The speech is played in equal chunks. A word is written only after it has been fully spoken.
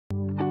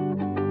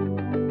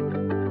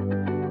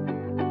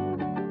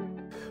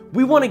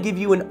We want to give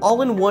you an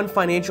all-in-one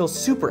financial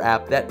super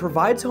app that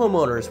provides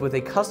homeowners with a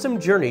custom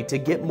journey to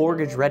get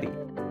mortgage ready.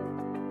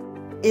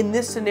 In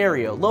this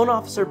scenario, Loan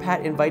Officer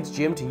Pat invites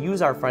Jim to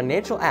use our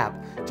financial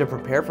app to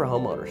prepare for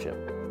homeownership.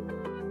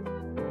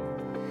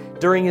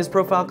 During his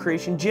profile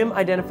creation, Jim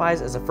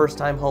identifies as a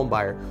first-time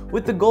homebuyer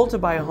with the goal to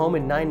buy a home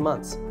in 9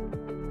 months.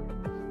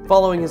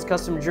 Following his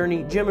custom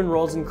journey, Jim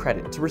enrolls in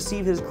credit to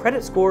receive his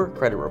credit score,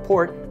 credit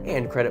report,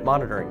 and credit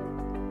monitoring.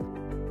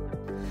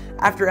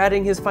 After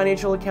adding his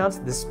financial accounts,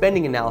 the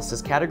spending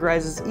analysis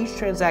categorizes each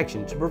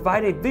transaction to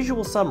provide a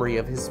visual summary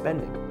of his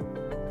spending.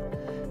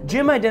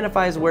 Jim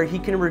identifies where he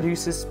can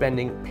reduce his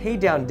spending, pay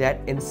down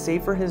debt, and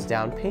save for his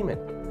down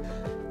payment.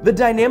 The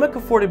dynamic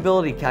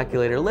affordability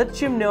calculator lets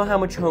Jim know how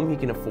much home he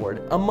can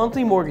afford, a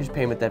monthly mortgage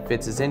payment that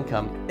fits his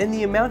income, and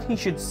the amount he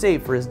should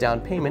save for his down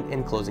payment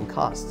and closing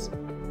costs.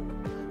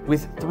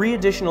 With 3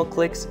 additional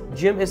clicks,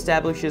 Jim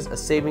establishes a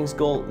savings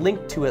goal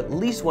linked to at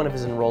least one of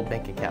his enrolled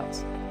bank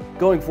accounts.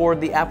 Going forward,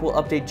 the app will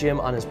update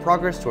Jim on his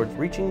progress towards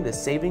reaching the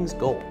savings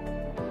goal.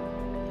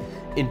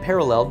 In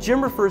parallel,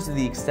 Jim refers to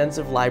the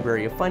extensive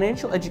library of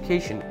financial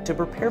education to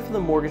prepare for the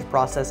mortgage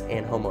process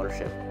and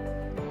homeownership.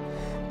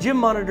 Jim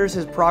monitors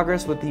his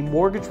progress with the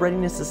Mortgage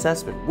Readiness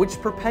Assessment,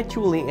 which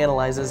perpetually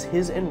analyzes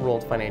his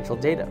enrolled financial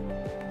data.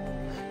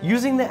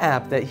 Using the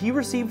app that he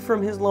received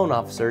from his loan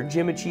officer,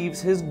 Jim achieves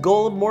his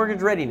goal of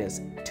mortgage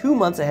readiness 2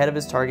 months ahead of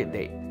his target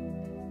date.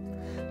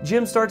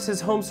 Jim starts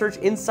his home search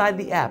inside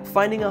the app,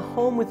 finding a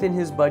home within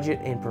his budget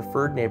and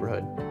preferred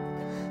neighborhood.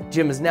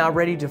 Jim is now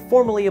ready to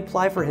formally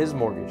apply for his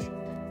mortgage.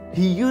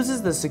 He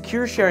uses the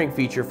secure sharing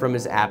feature from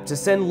his app to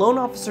send Loan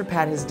Officer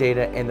Pat his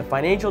data and the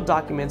financial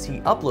documents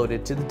he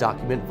uploaded to the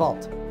document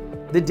vault.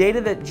 The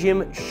data that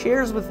Jim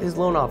shares with his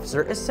loan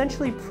officer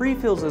essentially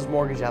pre-fills his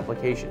mortgage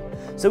application,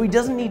 so he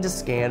doesn't need to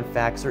scan,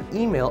 fax, or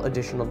email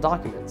additional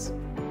documents.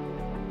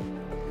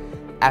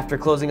 After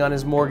closing on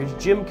his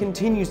mortgage, Jim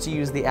continues to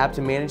use the app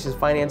to manage his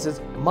finances,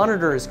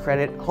 monitor his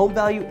credit, home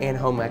value, and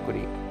home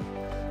equity.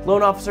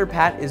 Loan Officer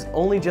Pat is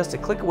only just a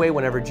click away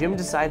whenever Jim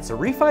decides to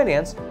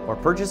refinance or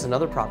purchase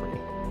another property.